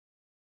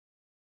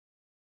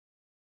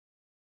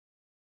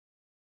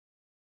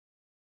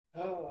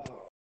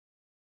Oh.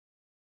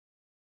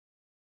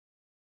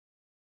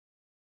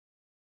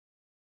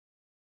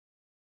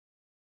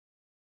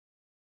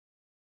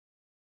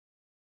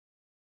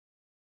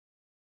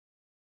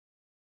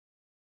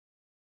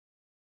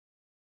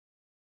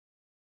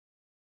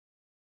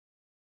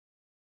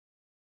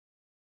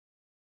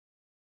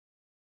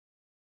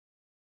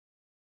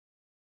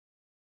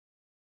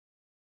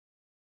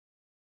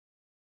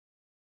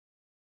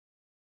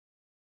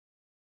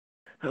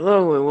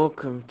 Hello and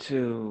welcome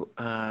to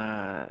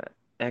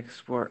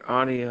Export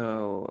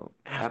Audio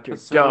After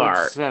Episode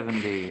Dark.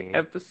 70.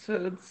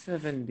 Episode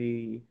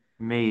 70.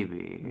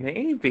 Maybe.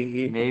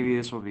 Maybe. Maybe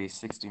this will be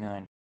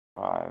 69.5.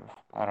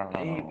 I don't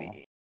know.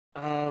 Maybe.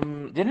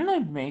 Um, Didn't I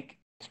make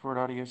Export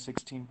Audio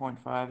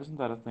 16.5? Isn't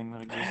that a thing that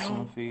I exists in the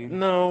don't feed?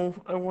 know.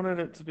 I wanted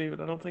it to be, but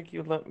I don't think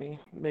you'd let me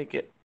make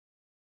it.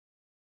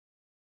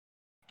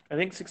 I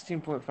think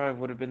 16.5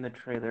 would have been the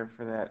trailer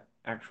for that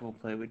actual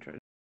play we tried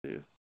to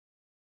do.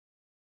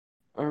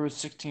 Or was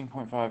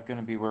 16.5 going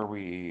to be where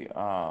we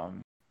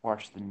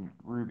watched the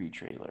Ruby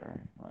trailer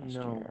last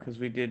No, year? because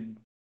we did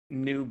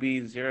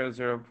Newbie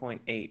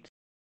 00.8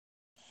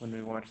 when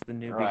we watched the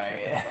Newbie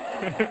Right.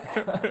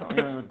 We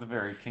trailer. went with the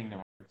very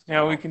Kingdom Hearts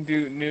Now we talk. can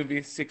do Newbie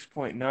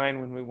 6.9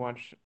 when we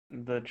watch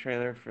the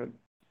trailer for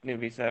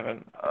Newbie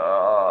 7.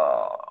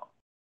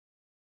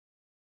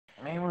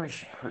 Maybe we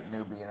should put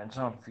Newbie in its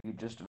own feed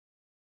just to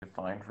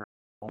find for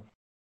people.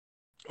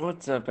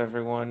 What's up,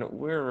 everyone?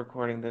 We're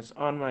recording this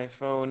on my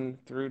phone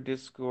through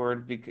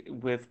Discord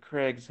with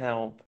Craig's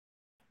help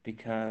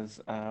because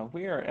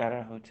we are at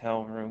a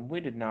hotel room. We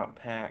did not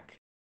pack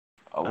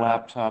A uh,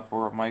 laptop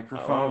or a a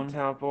microphone.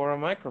 laptop or a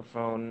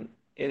microphone.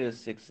 It is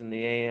 6 in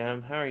the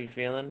a.m. How are you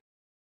feeling?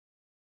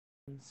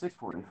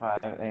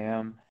 6:45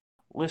 a.m.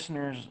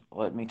 Listeners,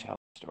 let me tell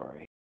the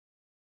story.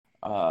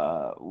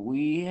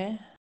 We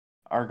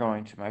are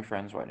going to my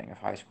friend's wedding of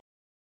high school.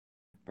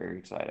 Very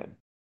excited.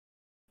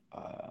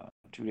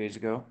 2 days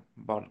ago,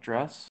 bought a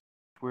dress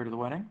to wear to the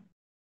wedding.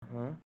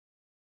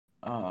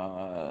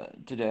 Huh?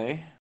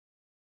 Today,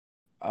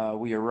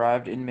 we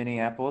arrived in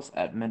Minneapolis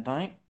at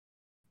midnight.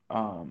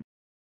 Um,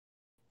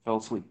 fell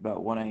asleep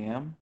about 1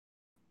 a.m.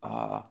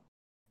 Uh,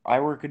 I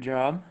work a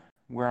job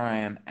where I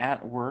am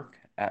at work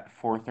at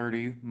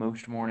 4:30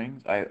 most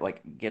mornings. I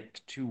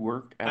get to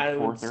work at I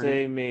would 4:30.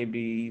 say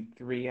maybe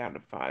 3 out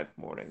of 5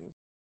 mornings.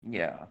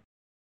 Yeah.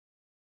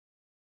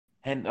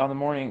 And on the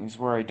mornings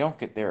where I don't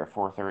get there at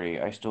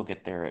 4:30, I still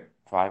get there at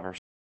 5 or 6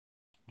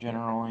 Yeah.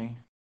 generally.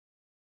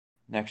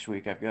 Next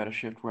week I've got a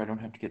shift where I don't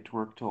have to get to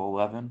work till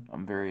 11.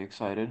 I'm very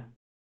excited.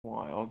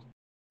 Wild.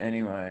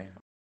 Anyway,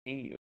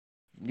 Ew.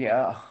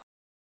 yeah.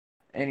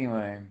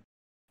 Anyway,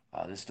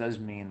 this does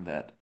mean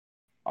that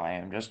I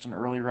am just an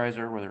early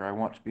riser, whether I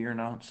want to be or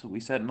not. So we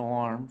set an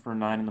alarm for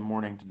 9 in the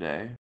morning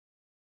today.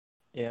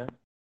 Yeah.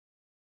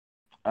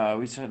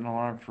 We set an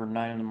alarm for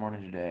 9 in the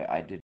morning today.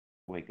 I did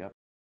wake up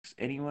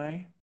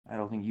anyway. I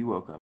don't think you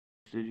woke up,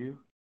 did you?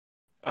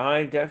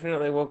 I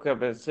definitely woke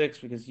up at 6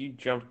 because you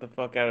jumped the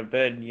fuck out of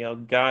bed and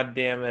yelled, "God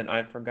damn it,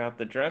 I forgot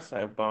the dress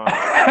I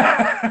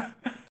bought."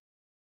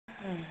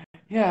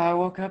 Yeah, I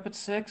woke up at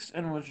 6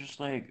 and was just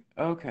like,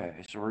 okay,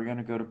 so we're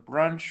gonna go to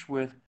brunch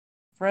with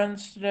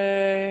friends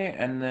today,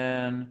 and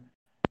then,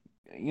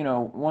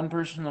 one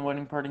person in the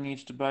wedding party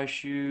needs to buy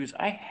shoes.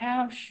 I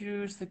have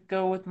shoes that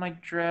go with my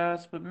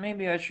dress, but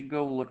maybe I should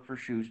go look for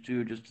shoes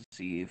too, just to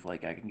see if I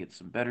can get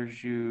some better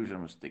shoes. I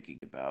was thinking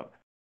about,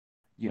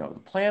 the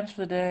plans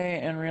for the day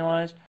and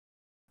realized,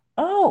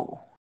 oh,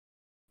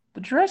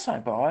 the dress I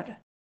bought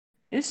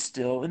is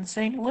still in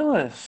St.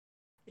 Louis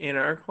In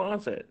our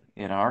closet.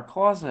 in our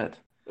closet.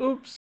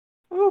 Oops.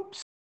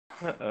 Oops.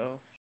 Uh-oh.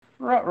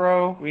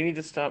 Ruh-roh. We need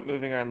to stop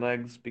moving our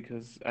legs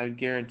because I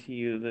guarantee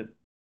you that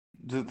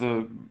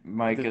The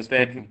mic the is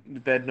bed picking. the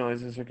bed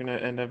noises are gonna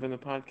end up in the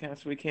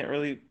podcast. We can't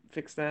really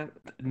fix that.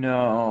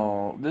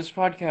 No, this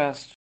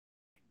podcast,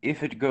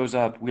 if it goes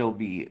up, will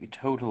be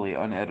totally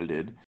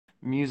unedited,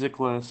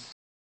 musicless.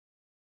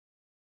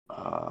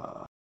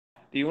 Uh,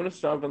 Do you want to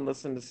stop and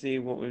listen to see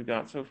what we've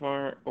got so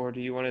far, or do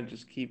you want to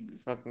just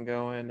keep fucking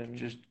going and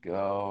just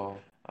go.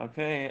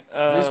 okay?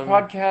 This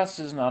podcast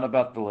is not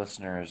about the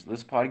listeners.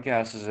 This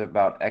podcast is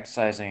about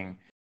excising.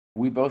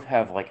 We both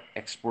have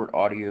export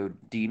audio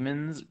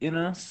demons in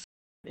us,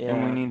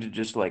 and we Yeah. need to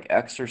just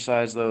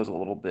exercise those a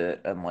little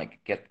bit and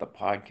get the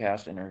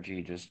podcast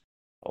energy, just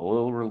a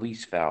little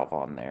release valve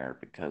on there,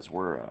 because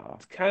we're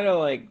It's kind of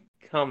like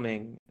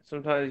coming.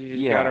 Sometimes you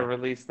just gotta yeah,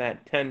 release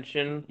that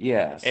tension,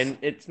 yes, and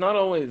it's not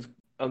always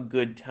a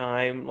good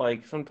time.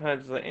 Like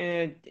sometimes, it's like,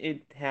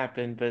 it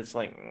happened, but it's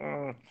like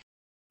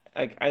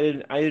I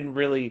didn't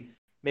really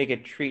make a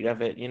treat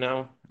of it, you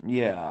know.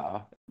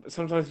 yeah. But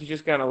sometimes you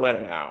just gotta let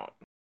it out.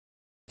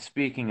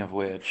 Speaking of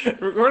which,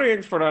 Recording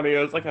expert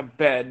audio is like a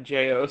bad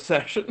JO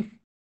session.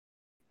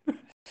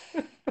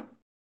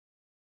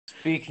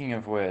 speaking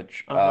of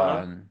which,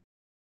 Uh-huh.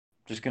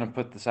 just gonna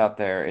put this out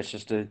there. It's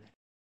just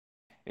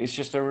It's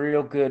just a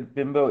real good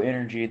bimbo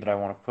energy that I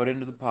want to put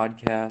into the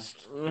podcast.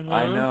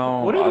 I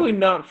What know, did we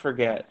not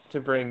forget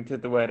to bring to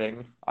the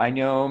wedding? I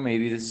know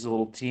maybe this is a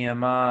little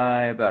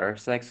TMI about our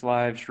sex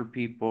lives for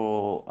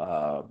people,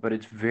 but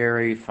it's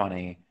very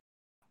funny.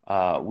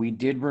 We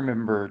did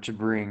remember to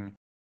bring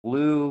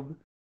lube,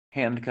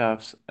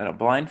 handcuffs, and a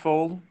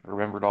blindfold.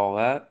 Remembered all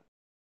that.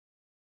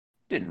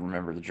 Didn't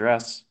remember the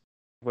dress.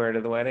 Wear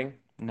to the wedding?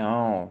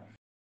 No.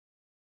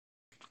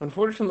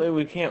 Unfortunately,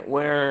 we can't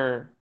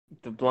wear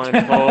the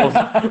blindfold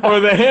or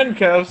the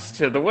handcuffs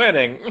to the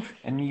wedding.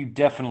 And you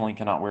definitely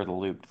cannot wear the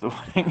lube to the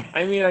wedding.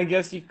 I mean, I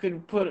guess you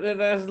could put it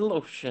as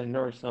lotion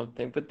or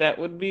something, but that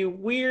would be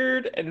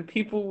weird, and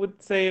people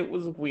would say it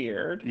was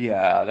weird.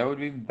 Yeah, that would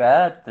be a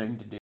bad thing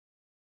to do.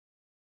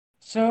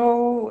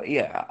 So,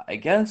 yeah, I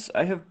guess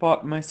I have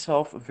bought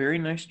myself a very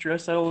nice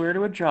dress I'll wear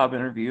to a job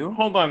interview.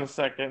 Hold on a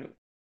second.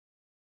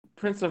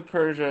 Prince of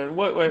Persia.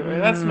 Wait.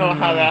 That's not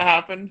how Mm, that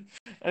happened.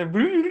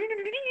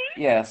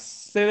 yes,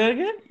 Say that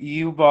again?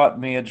 you bought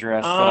me a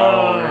dress that I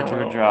will wear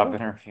to a job Oh.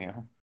 interview.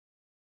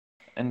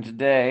 And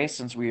today,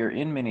 since we are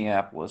in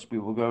Minneapolis, we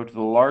will go to the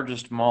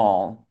largest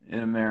mall in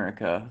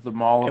America, the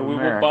Mall of And we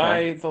will America.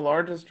 buy the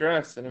largest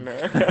dress in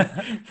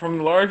America from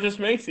the largest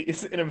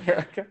Macy's in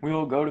America. We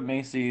will go to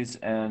Macy's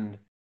and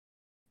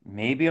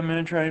maybe I'm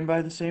gonna try and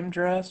buy the same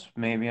dress.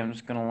 Maybe I'm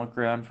just gonna look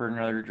around for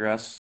another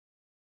dress.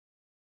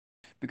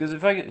 Because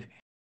if I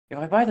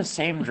buy the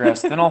same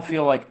dress, then I'll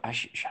feel like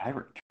should I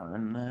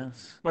return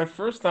this? My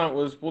first thought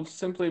was we'll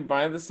simply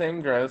buy the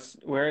same dress,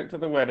 wear it to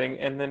the wedding,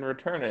 and then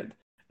return it.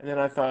 And then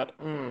I thought,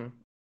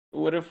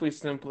 what if we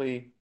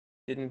simply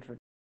didn't,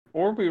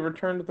 or we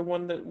returned the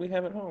one that we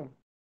have at home?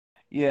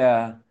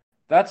 Yeah,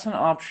 that's an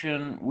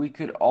option. We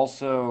could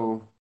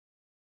also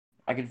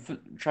I could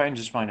try and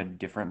just find a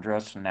different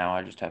dress, and now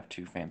I just have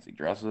two fancy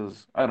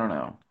dresses. I don't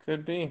know.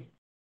 Could be.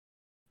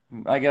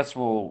 I guess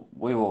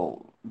we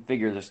will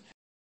figure this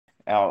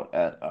out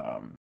at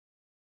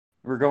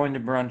we're going to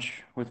brunch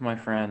with my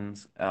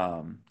friends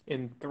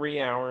In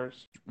 3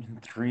 hours. in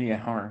 3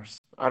 hours.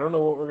 I don't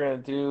know what we're gonna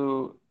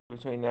do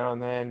between now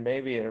and then.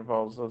 Maybe it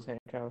involves those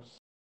handcuffs.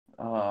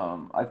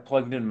 I've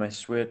plugged in my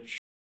Switch.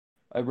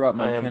 I brought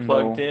my I am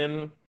plugged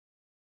Kindle. in.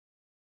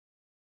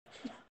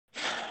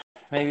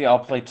 Maybe I'll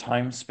play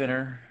Time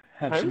Spinner.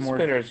 Time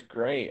Spinner's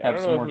great. I Have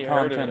don't some know if more you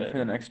heard of content for it.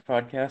 the next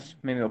podcast.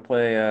 Maybe I'll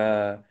play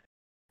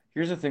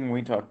here's the thing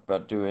we talked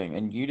about doing,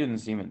 and you didn't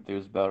seem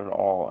enthused about it at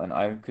all, and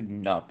I could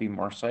not be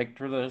more psyched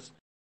for this.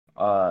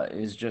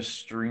 Is just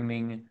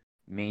streaming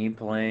me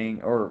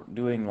playing or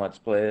doing Let's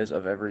Plays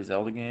of every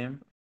Zelda game.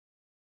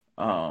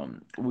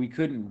 We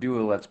couldn't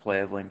do a Let's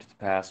Play of Link to the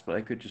Past, but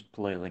I could just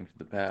play Link to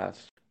the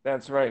Past.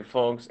 That's right,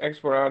 folks.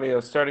 Export audio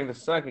is starting to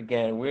suck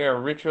again. We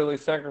are ritually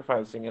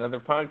sacrificing another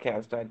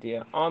podcast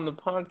idea on the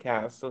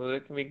podcast so that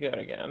it can be good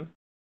again.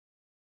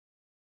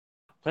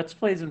 Let's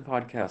Plays and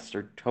podcasts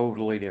are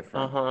totally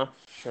different. Uh-huh,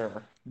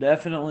 sure.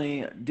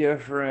 Definitely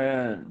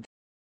different.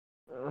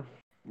 Uh,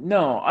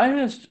 No, I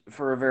just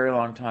for a very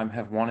long time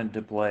have wanted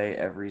to play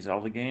every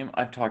Zelda game.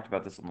 I've talked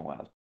about this in the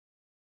last.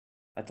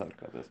 I talked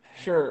about this.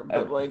 Sure, I,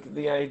 but like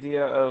the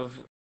idea of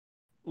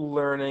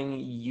learning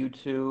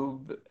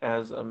YouTube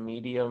as a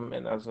medium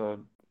and as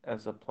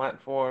a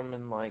platform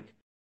and like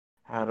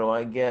how do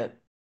I get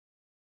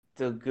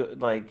the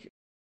good like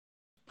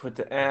put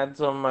the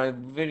ads on my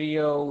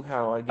video,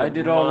 how I I get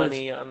did all this.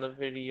 money on the I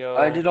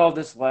video. did all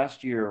this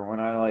last year when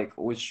I like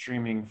was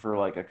streaming for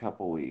like a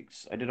couple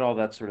weeks. I did all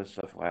that sort of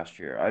stuff last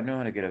year. I know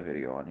how to get a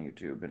video on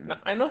YouTube and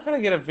I know how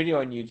to get a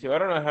video on YouTube. I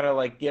don't know how to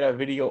like get a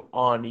video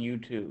on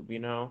YouTube, you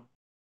know?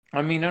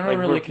 I mean, I don't Like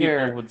where really people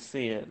care. would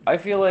see it. I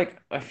feel like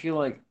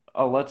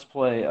a Let's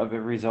Play of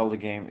every Zelda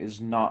game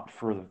is not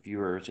for the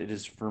viewers. It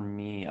is for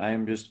me.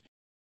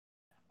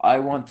 I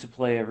want to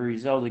play every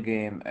Zelda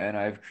game, and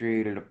I've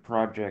created a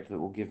project that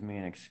will give me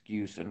an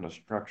excuse and a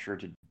structure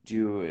to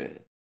do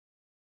it.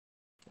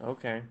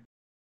 Okay.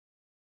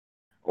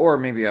 Or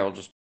maybe I'll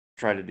just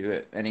try to do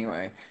it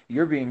anyway.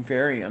 You're being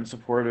very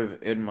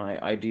unsupportive in my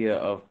idea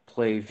of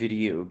play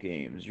video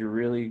games. You're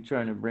really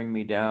trying to bring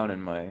me down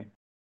in my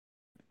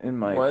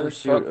Why the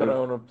pursuit fuck would I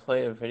of want to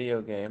play a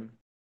video game?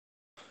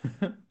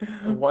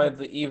 And why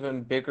the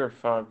even bigger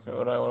fuck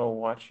would I want to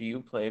watch you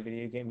play a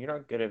video game? You're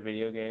not good at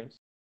video games.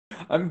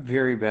 I'm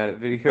very bad at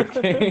video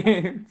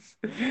games.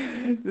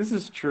 This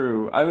is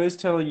true. I was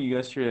telling you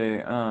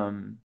yesterday,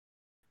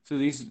 so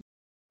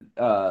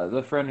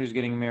the friend who's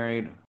getting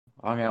married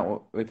hung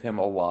out with him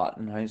a lot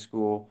in high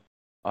school.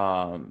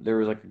 There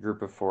was like a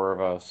group of four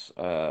of us.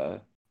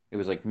 It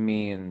was like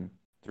me and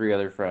three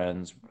other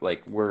friends.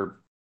 Like we're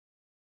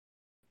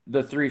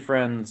the three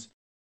friends.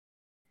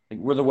 Like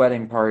we're the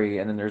wedding party,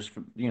 and then there's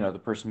the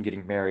person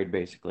getting married.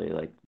 Basically,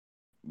 like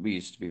we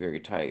used to be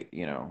very tight.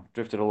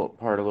 Drifted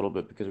apart a little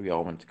bit because we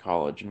all went to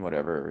college and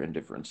whatever in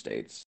different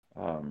states.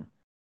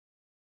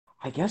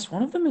 I guess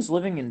one of them is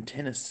living in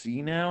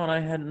Tennessee now, and I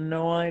had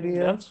no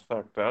idea. That's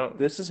fucked up.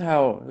 This is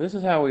how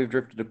we've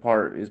drifted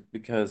apart is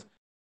because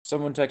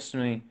someone texted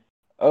me,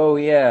 "Oh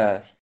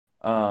yeah,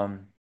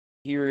 um,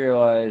 he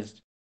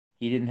realized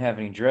he didn't have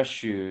any dress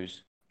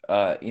shoes,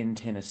 in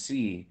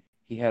Tennessee.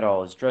 He had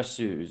all his dress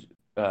shoes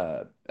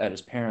at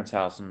his parents'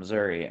 house in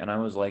Missouri, and I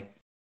was like,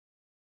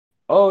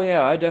 "Oh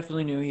yeah, I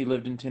definitely knew he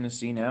lived in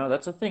Tennessee now.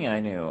 That's a thing I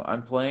knew.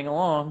 I'm playing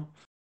along."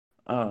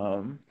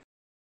 Um,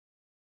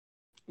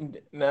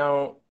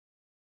 Now,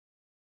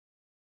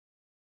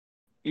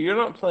 you're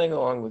not playing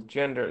along with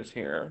genders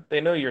here.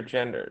 They know your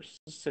genders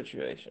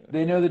situation.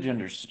 they know the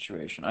gender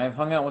situation. I've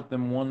hung out with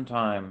them one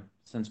time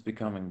since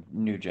becoming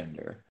new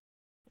gender.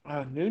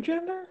 New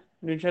gender?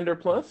 New gender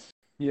plus?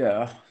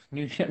 Yeah,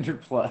 new gender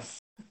plus.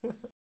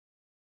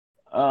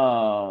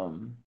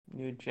 Um,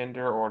 New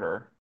gender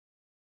order.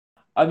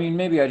 I mean,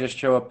 maybe I just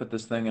show up at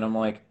this thing and I'm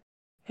like,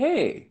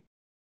 "Hey,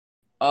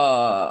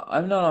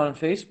 I'm not on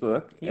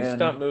Facebook Can you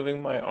stop and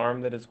moving my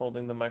arm that is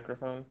holding the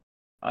microphone?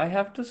 I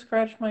have to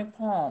scratch my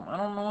palm. I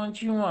don't know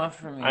what you want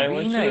from me. I Be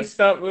want you to nice.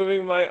 stop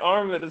moving my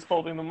arm that is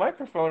holding the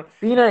microphone.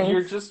 Be You're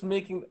nice. just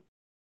making.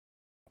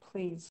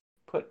 Please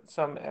put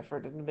some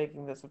effort into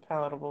making this a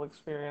palatable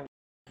experience.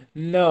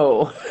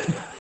 No.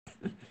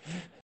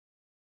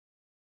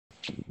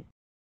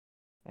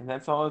 And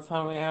that's all the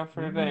time we have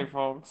for today,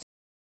 folks.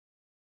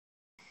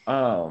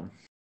 Um,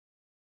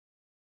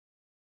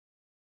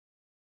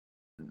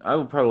 I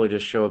would probably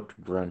just show up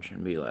to brunch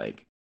and be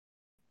like,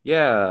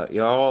 "Yeah,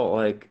 y'all,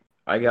 like,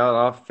 I got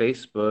off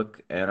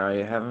Facebook and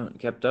I haven't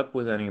kept up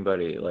with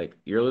anybody. Like,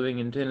 you're living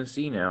in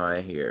Tennessee now,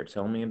 I hear.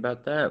 Tell me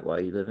about that. Why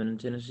you living in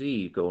Tennessee?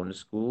 You going to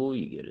school?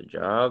 You get a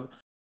job?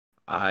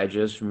 I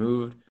just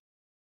moved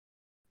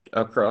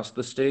across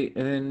the state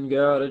and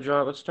got a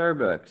job at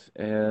Starbucks,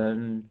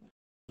 and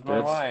My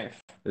that's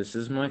wife. this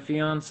is my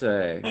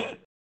fiance."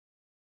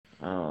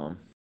 Um,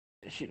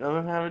 She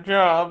doesn't have a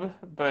job,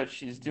 but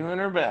she's doing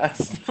her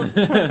best.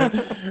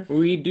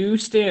 we do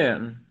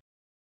stand.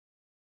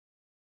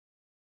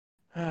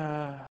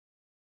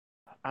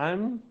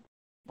 I'm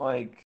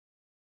like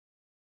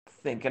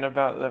thinking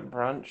about that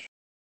brunch.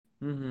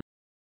 Hmm.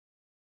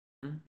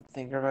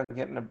 Thinking about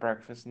getting a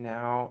breakfast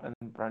now and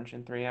then brunch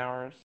in 3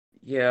 hours.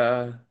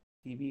 Yeah,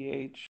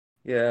 TBH.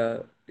 yeah.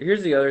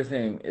 Here's the other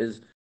thing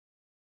is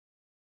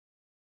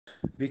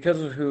because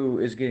of who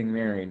is getting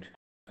married,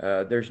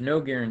 there's no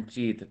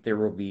guarantee that there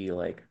will be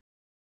like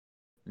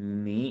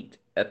meat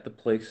at the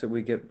place that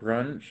we get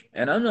brunch.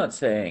 And I'm not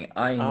saying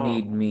I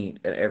need Oh, meat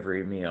at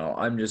every meal.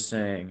 I'm just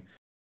saying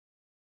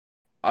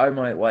I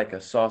might like a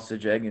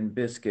sausage, egg, and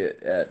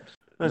biscuit at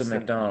the listen.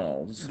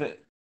 McDonald's.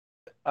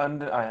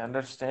 I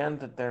understand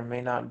that there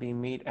may not be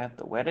meat at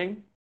the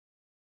wedding.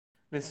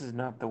 This is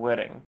not the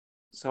wedding,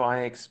 so I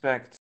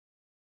expect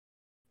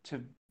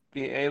to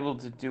be able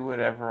to do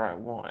whatever I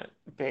want,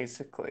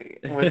 basically,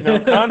 with no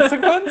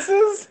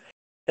consequences.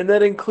 And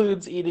that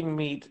includes eating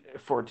meat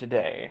for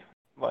today.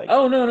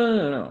 Oh, no, no,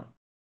 no, no.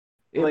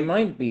 It Like,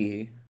 might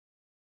be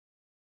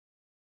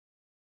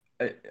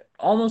uh,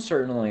 almost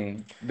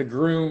certainly the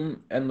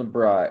groom and the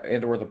bride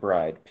and or the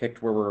bride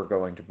picked where we were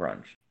going to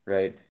brunch,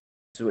 right?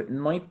 So it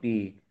might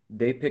be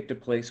they picked a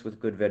place with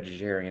good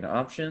vegetarian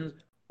options,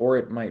 or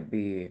it might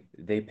be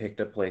they picked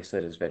a place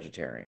that is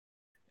vegetarian.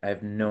 I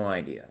have no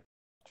idea.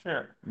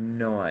 sure,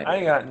 No I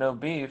idea. got no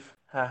beef,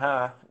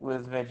 haha,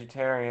 with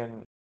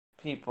vegetarian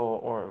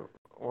people or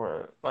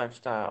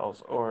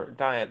lifestyles or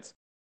diets.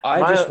 I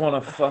just My want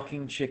a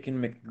fucking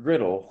chicken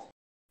McGriddle.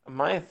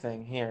 my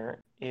thing here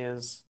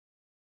is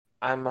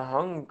I'm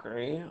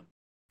hungry.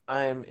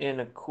 I'm in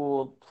a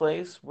cool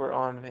place. We're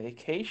on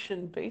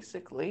vacation,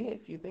 basically,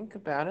 if you think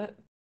about it.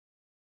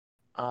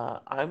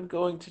 I'm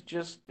going to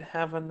just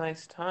have a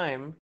nice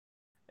time,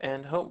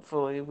 and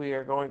hopefully, we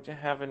are going to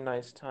have a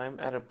nice time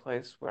at a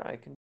place where I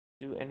can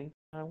do anything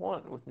I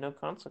want with no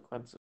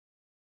consequences.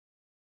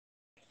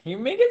 You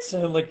make it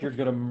sound like you're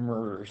gonna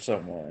murder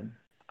someone.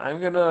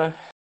 I'm gonna,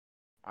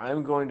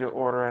 I'm going to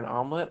order an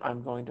omelet.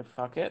 I'm going to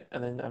fuck it,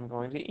 and then I'm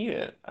going to eat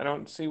it. I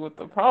don't see what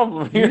the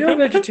problem You here know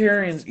is.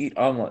 vegetarians eat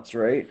omelets,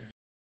 right?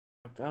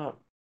 Don't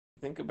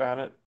think about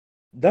it.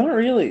 Not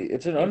really.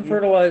 It's an If you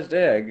unfertilized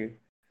egg.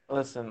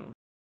 listen,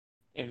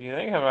 if you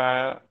think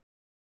about it,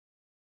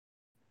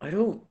 I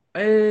don't.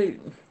 I.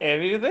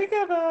 if you think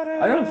about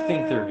I don't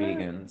think they're it,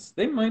 vegans.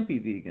 They might be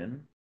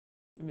vegan.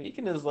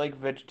 vegan is like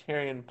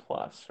vegetarian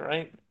plus,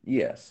 right?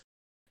 Yes.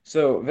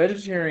 So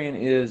vegetarian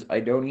is I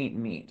don't eat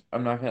meat.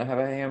 I'm not gonna have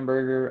a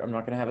hamburger. I'm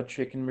not gonna have a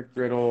chicken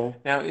McGriddle.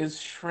 Now, is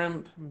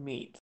shrimp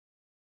meat?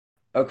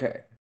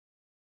 Okay.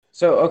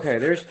 So okay,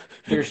 there's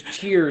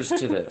tiers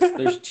to this.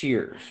 There's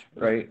tiers,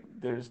 right?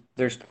 There's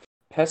There's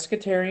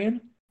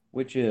pescatarian,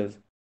 which is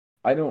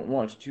I don't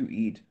want to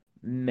eat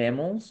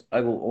mammals. I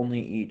will only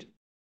eat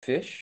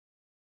fish.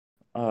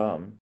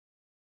 Um,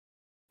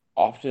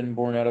 Often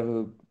born out of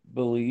a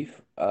belief.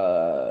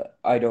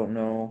 I don't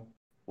know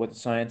what the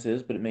science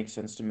is, but it makes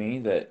sense to me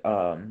that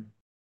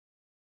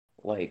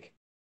like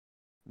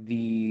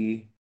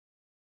the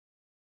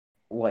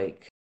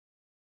like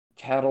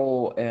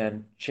cattle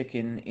and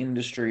chicken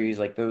industries,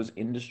 like those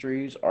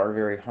industries are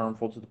very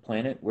harmful to the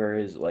planet,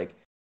 whereas like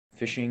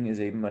fishing is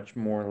a much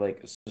more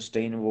like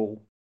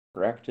sustainable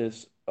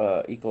practice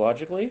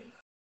ecologically.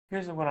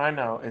 here's what I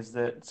know is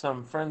that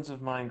some friends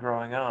of mine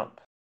growing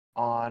up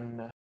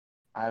on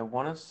I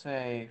want to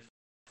say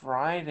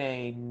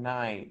Friday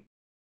night.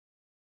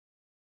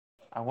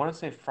 I want to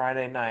say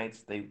Friday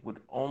nights they would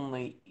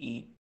only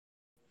eat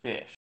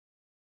fish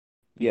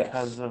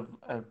because Yes. of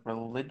a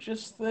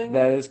religious thing.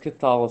 That is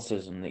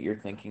Catholicism that you're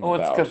thinking Oh,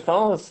 it's about.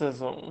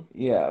 Catholicism.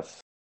 Yes.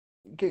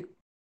 Get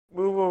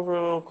move over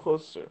a little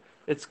closer.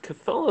 It's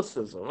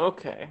Catholicism.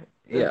 Okay,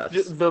 it's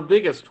Yes. the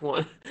biggest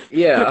one.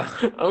 Yeah.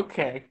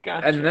 Okay, And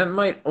gotcha. that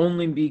might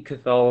only be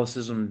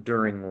Catholicism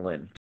during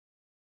Lent.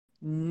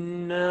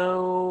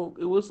 No,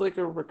 it was like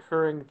a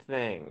recurring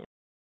thing.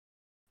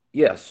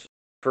 Yes.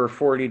 For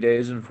 40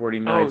 days and 40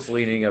 Oh, nights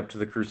leading up to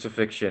the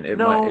crucifixion. It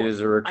no, is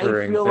a I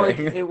recurring feel like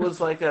thing. it was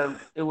like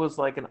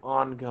an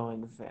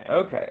ongoing thing.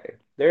 Okay.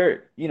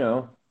 There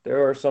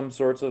are some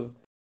sorts of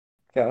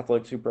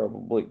Catholics who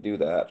probably do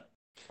that.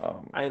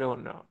 Um, I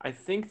don't know. I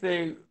think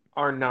they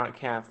are not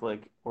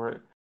Catholic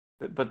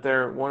but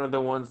they're one of the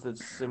ones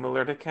that's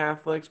similar to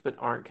Catholics but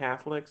aren't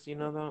Catholics. You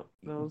know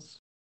those?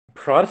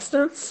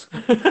 Protestants?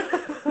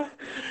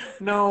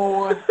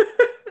 No,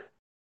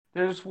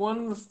 there's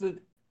ones that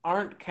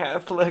aren't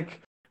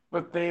Catholic,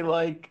 but they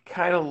like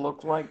kind of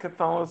look like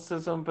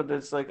Catholicism, but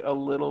it's like a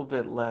little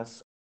bit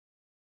less,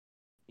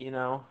 you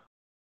know?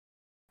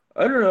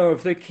 I don't know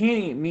if they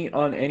can't eat meat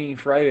on any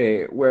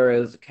Friday,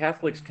 whereas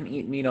Catholics can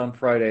eat meat on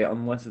Friday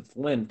unless it's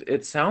Lent.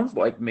 It sounds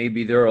like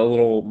maybe they're a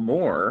little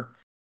more.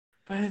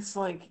 But it's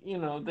like, they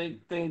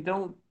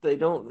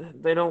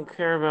don't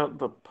care about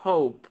the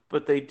Pope,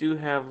 but they do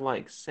have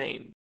like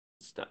saint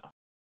stuff.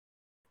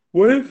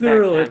 What if That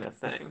they're kind like, of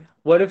thing.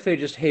 what if they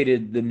just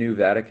hated the new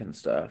Vatican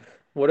stuff?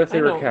 What if they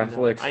I were don't know.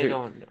 Catholics I who,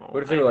 don't know.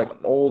 what if they I were like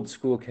don't know. old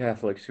school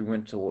Catholics who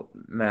went to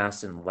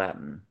Mass in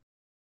Latin?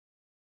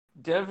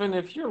 Devin,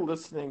 if you're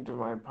listening to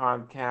my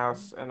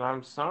podcast, and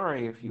I'm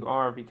sorry if you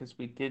are because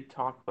we did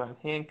talk about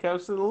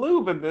handcuffs and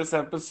lube in this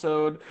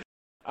episode,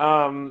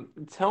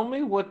 tell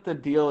me what the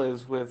deal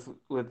is with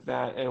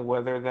that and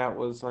whether that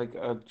was like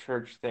a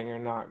church thing or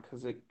not,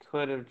 because it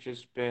could have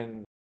just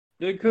been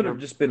It could have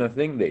your just been a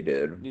thing they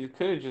did. you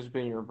could have just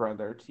been your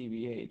brother,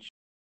 TBH.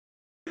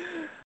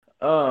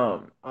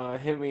 Um,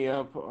 Hit me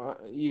up,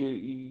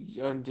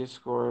 you on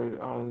Discord,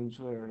 on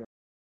Twitter.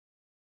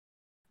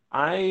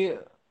 I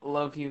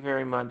love you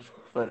very much,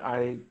 but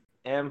I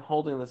am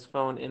holding this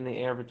phone in the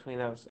air between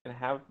us and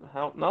have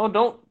help. No,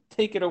 don't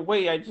take it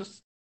away.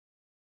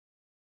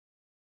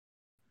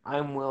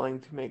 I'm willing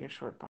to make a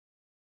short podcast.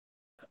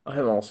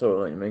 I'm also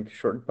willing to make a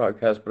short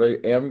podcast, but I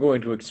am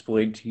going to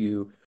explain to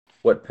you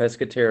what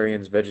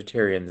pescatarians,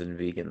 vegetarians, and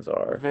vegans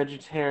are.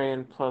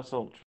 Vegetarian plus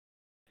ultra.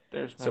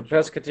 There's my So joke.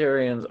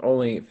 pescatarians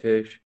only eat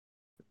fish.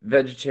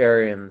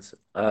 Vegetarians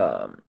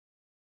don't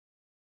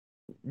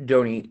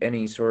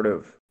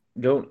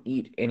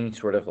eat any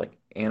sort of like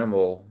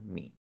animal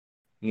meat.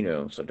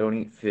 So don't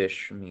eat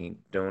fish meat,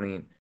 don't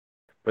eat.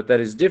 But that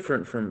is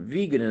different from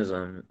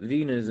veganism.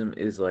 Veganism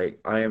is like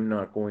I am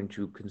not going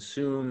to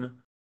consume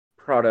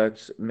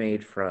products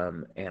made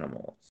from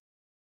animals.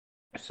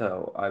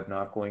 So I'm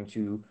not going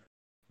to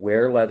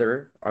wear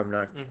leather. I'm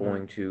not Mm-hmm.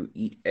 going to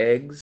eat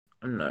eggs.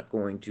 I'm not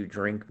going to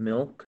drink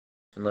milk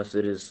unless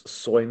it is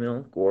soy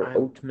milk or I'm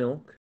oat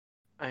milk.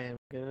 I am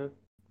gonna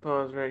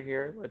pause right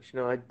here, let you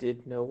know I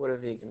did know what a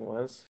vegan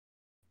was.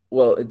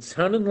 Well, it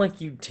sounded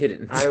like you I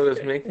didn't.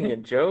 was making a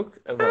joke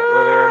about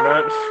whether or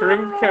not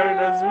shrimp counted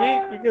as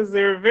meat because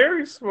they're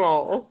very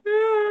small.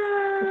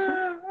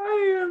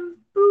 I am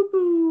boo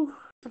boo.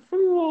 The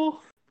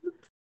fool.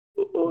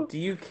 Do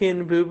you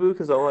kin Boo Boo?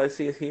 Because all I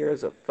see here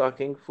is a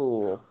fucking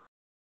fool.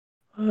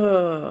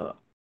 Um,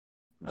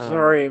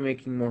 Sorry, I'm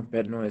making more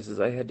bed noises.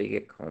 I had to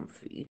get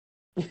comfy.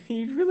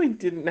 you really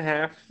didn't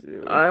have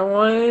to. I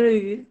wanted to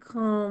get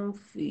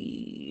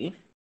comfy.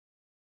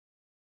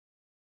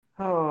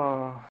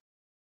 Oh,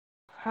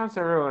 how's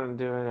everyone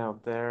doing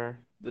out there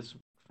this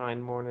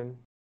fine morning?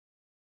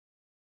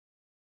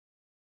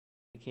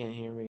 They can't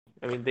hear me.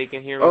 I mean, they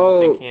can hear me, but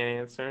they Oh, can't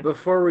answer.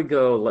 before we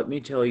go, let me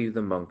tell you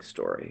the monk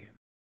story.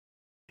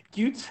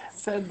 You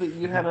said that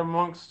you had a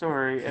monk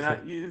story,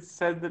 and you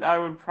said that I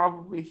would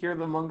probably hear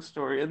the monk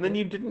story, and then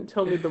you didn't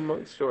tell me the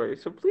monk story.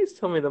 So please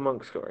tell me the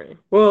monk story.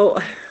 Well,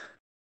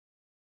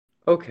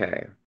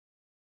 okay.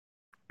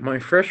 My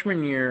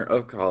freshman year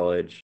of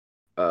college,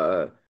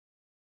 uh,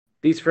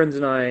 these friends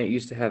and I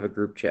used to have a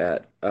group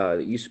chat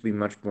that used to be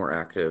much more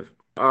active.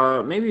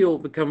 Maybe it'll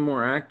become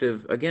more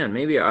active again.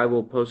 Maybe I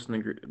will post in the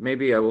group.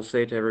 Maybe I will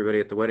say to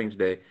everybody at the wedding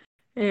today,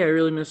 "Hey, I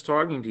really miss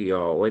talking to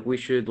y'all. Like, we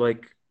should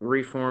like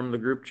reform the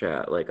group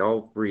chat. Like,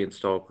 I'll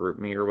reinstall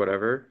GroupMe or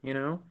whatever, you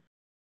know."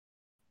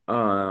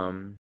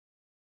 Um,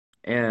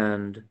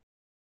 and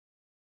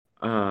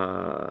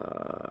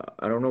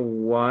I don't know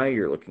why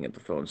you're looking at the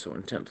phone so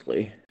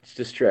intently. It's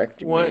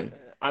distracting me What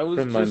I was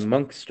from my just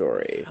monk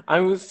story. I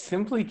was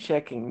simply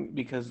checking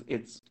because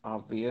it's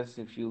obvious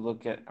if you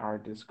look at our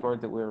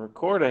Discord that we're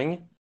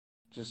recording,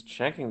 just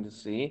checking to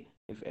see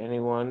if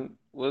anyone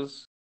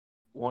was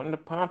wanting to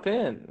pop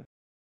in.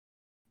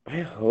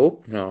 I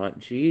hope not.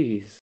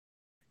 Jeez.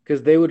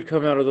 Because they would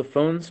come out of the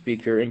phone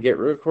speaker and get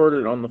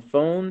recorded on the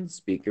phone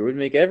speaker. It would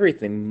make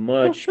everything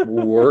much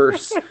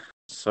worse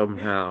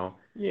somehow.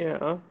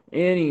 Yeah.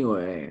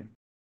 Anyway,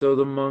 so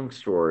the monk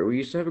story. We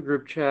used to have a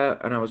group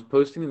chat, and I was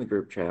posting in the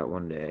group chat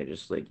one day,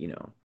 just like,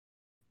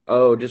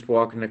 oh, just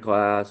walking to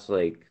class,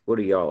 like, what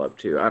are y'all up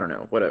to? I don't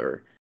know,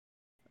 whatever.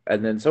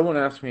 And then someone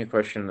asked me a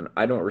question, and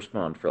I don't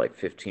respond for like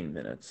 15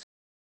 minutes.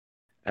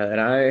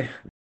 And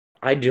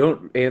I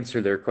don't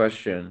answer their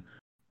question,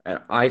 and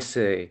I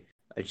say,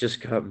 I just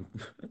got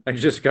I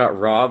just got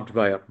robbed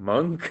by a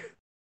monk.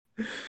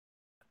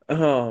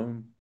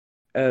 Um,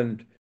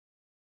 and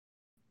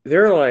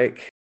they're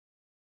like,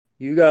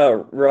 you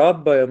got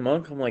robbed by a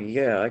monk? I'm like,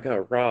 yeah, I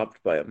got robbed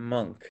by a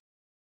monk.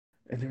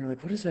 And they were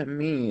like, what does that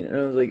mean? And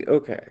I was like,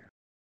 okay.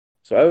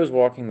 So I was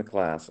walking the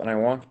class and I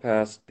walked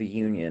past the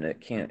union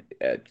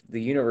at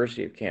the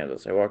University of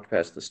Kansas. I walked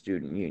past the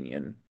student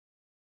union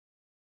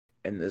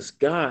and this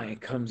guy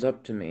comes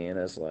up to me and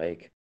is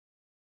like,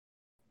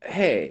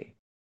 "Hey,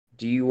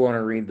 do you want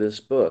to read this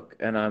book?"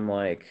 And I'm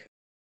like,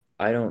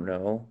 "I don't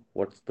know.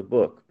 What's the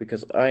book?"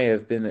 Because I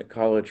have been at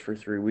college for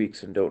 3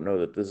 weeks and don't know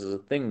that this is a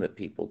thing that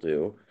people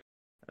do.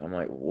 I'm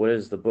like, "What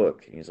is the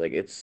book?" And he's like,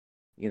 "It's,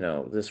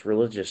 this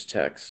religious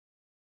text."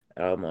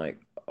 And I'm like,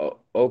 oh,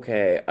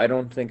 okay, I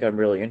don't think I'm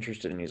really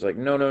interested. And he's like,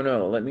 no, no,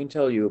 no, let me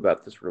tell you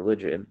about this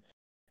religion.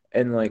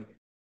 And like,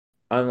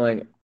 I'm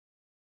like,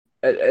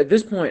 at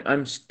this point,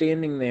 I'm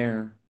standing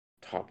there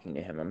talking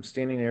to him. I'm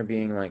standing there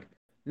being like,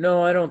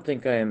 no, I don't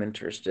think I am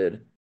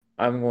interested.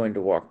 I'm going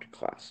to walk to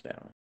class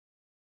now.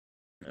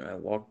 And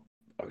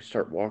I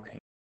start walking.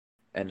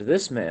 And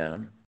this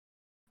man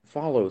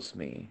follows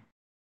me,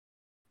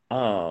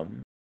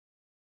 um,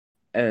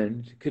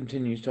 and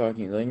continues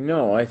talking. Like,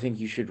 no, I think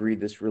you should read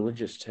this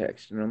religious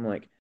text. And I'm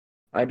like,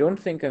 I don't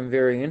think I'm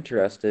very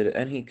interested.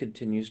 And he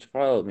continues to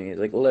follow me. He's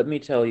like, let me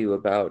tell you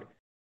about,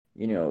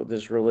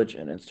 this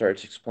religion, and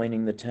starts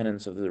explaining the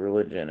tenets of the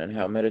religion and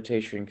how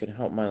meditation can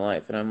help my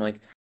life. And I'm like,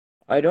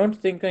 I don't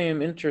think I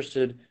am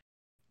interested.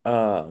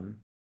 Um,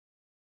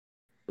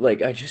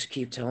 like, I just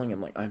keep telling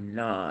him, like, I'm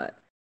not.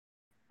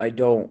 I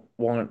don't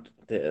want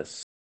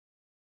this.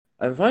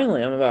 And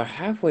finally, I'm about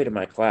halfway to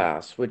my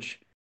class, which,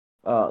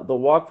 the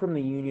walk from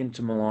the Union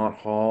to Millot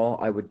Hall,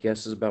 I would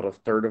guess, is about a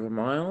third of a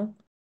mile.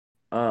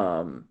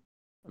 Um,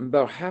 I'm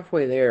about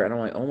halfway there, and I'm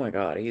like, oh my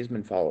God, he's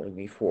been following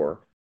me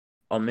for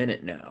a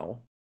minute now.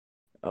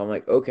 I'm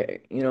like, okay,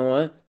 you know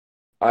what?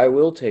 I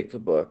will take the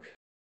book.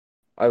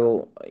 I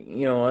will,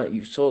 you know what?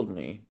 You've sold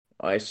me.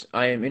 I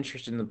am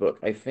interested in the book.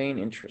 I feign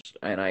interest,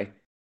 and I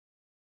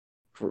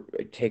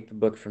take the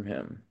book from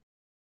him.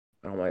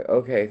 And I'm like,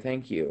 okay,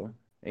 thank you.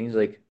 And he's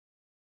like,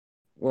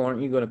 well,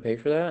 aren't you going to pay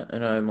for that?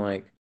 And I'm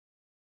like,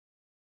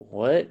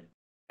 what?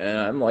 And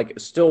I'm like,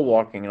 still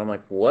walking, and I'm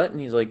like, what?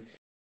 And he's like,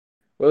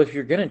 well, if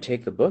you're going to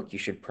take the book, you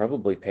should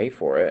probably pay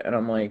for it. And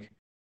I'm like,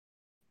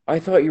 I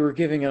thought you were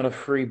giving out a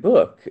free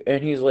book.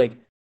 And he's like,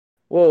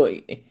 well,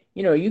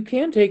 you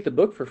can take the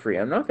book for free.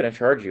 I'm not going to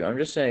charge you. I'm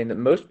just saying that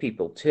most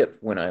people tip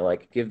when I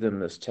like give them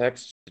this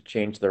text to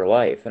change their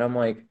life. And I'm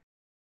like,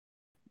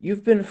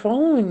 you've been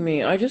following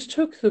me. I just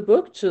took the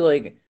book to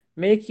like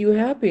make you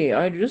happy.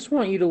 I just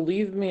want you to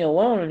leave me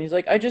alone. And he's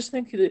like, I just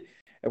think that,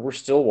 and we're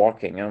still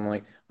walking. And I'm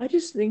like, I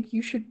just think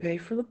you should pay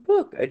for the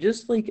book. I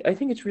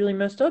think it's really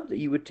messed up that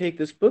you would take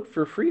this book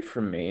for free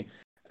from me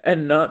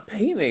and not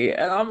pay me.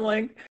 And I'm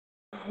like,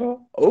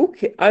 oh,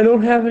 okay, I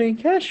don't have any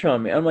cash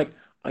on me. I'm like,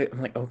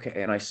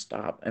 okay. And I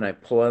stop and I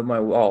pull out my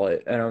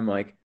wallet and I'm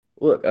like,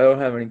 look, I don't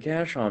have any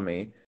cash on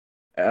me.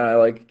 And I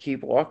like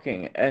keep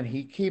walking and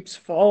he keeps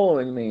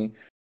following me.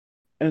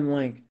 And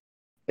like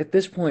at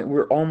this point,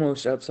 we're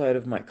almost outside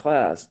of my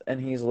class.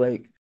 And he's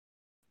like,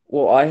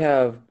 well,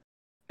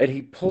 and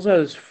he pulls out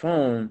his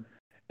phone.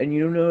 And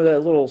you know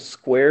that little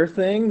Square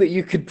thing that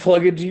you could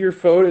plug into your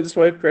phone and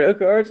swipe credit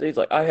cards? And he's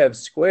like, I have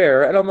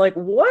Square. And I'm like,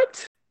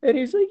 what? And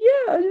he's like,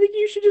 yeah, I think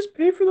you should just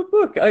pay for the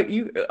book.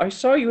 I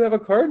saw you have a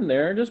card in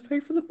there and just pay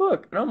for the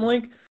book. And I'm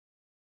like,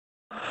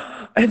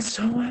 and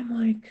so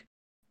I'm like,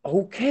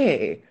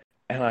 okay.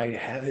 And I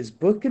have his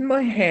book in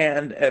my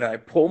hand and I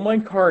pull my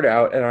card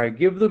out and I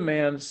give the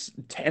man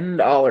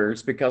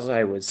 $10 because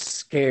I was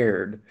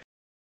scared.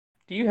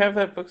 Do you have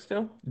that book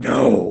still?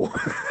 No.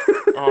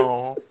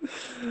 Oh,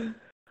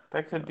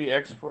 that could be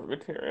export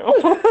material.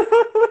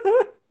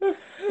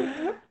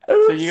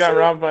 So you got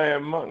robbed by a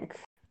monk.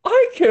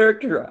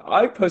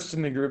 I posted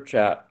in the group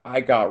chat,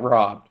 I got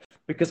robbed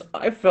because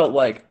I felt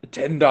like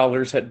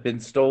 $10 had been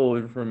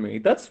stolen from me.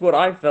 That's what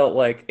I felt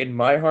like in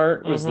my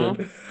heart was that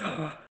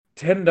Mm-hmm.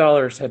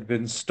 $10 had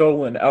been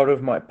stolen out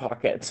of my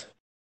pocket.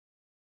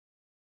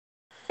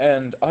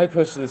 And I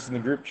posted this in the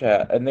group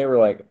chat and they were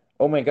like,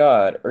 "Oh my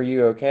God, are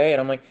you okay?"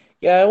 And I'm like,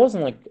 "Yeah, it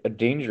wasn't like a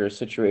dangerous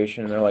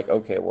situation." And they're like,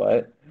 "Okay,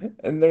 what?"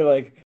 And they're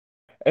like,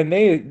 and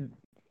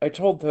I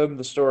told them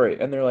the story,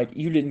 and they're like,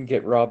 "You didn't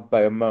get robbed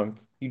by a monk.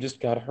 You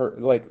just got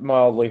hurt, like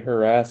mildly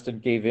harassed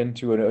and gave in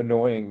to an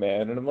annoying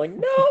man." And I'm like,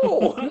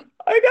 "No,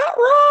 I got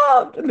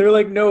robbed." And they're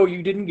like, "No,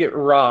 you didn't get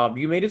robbed.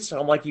 You made it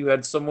sound like you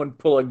had someone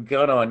pull a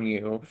gun on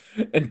you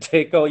and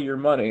take all your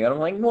money." And I'm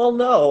like, "Well,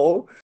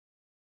 no,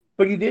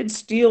 but you did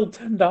steal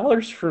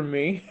 $10 from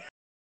me."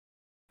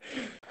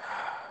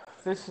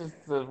 This is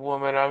the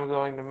woman I'm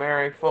going to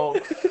marry,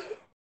 folks.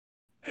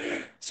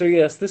 So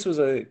yes, this was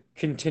a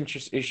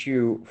contentious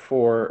issue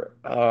for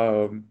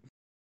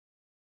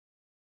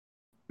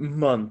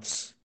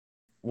months.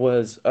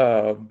 Was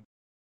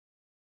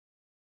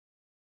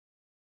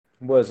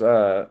was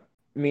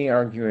me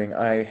arguing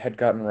I had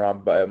gotten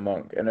robbed by a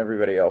monk, and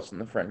everybody else in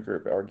the friend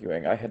group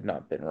arguing I had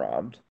not been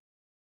robbed.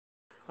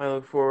 I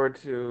look forward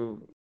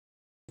to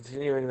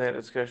continuing that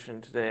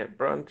discussion today at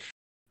brunch.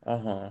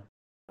 Uh-huh.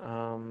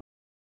 Um,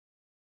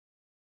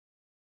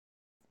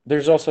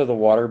 There's also the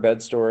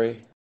waterbed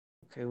story.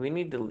 okay, we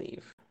need to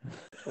leave.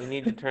 We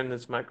need to turn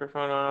this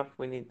microphone off.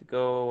 We need to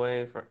go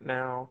away for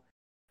now.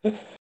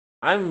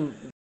 I'm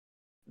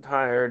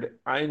tired.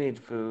 I need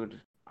food.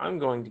 I'm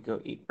going to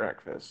go eat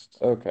breakfast.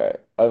 Okay.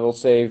 I will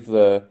save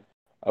the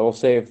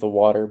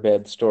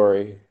waterbed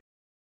story.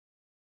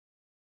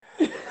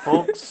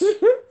 Folks,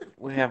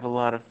 we have a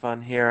lot of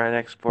fun here at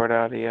Export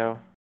Audio.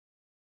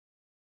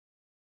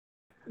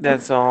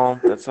 That's all.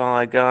 That's all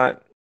I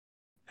got.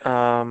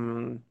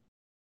 Um,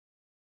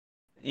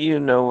 you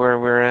know where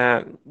we're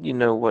at. You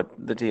know what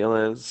the deal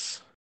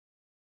is.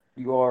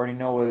 You already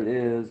know what it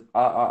is.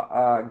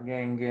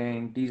 Gang,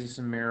 gang, Jesus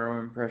and Mero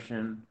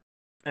impression.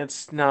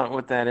 That's not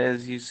what that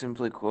is. You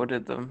simply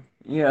quoted them.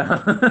 Yeah.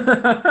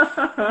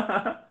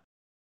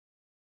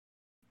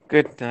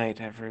 Good night,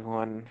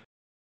 everyone.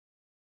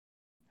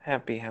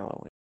 Happy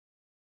Halloween.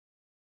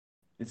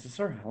 Is this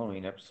our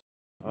Halloween episode?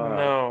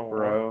 No,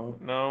 Bro.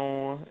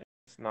 no,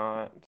 it's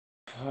not.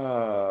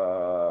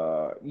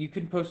 You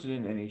can post it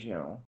in any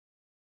channel.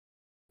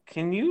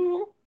 Can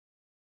you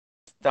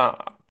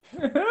stop?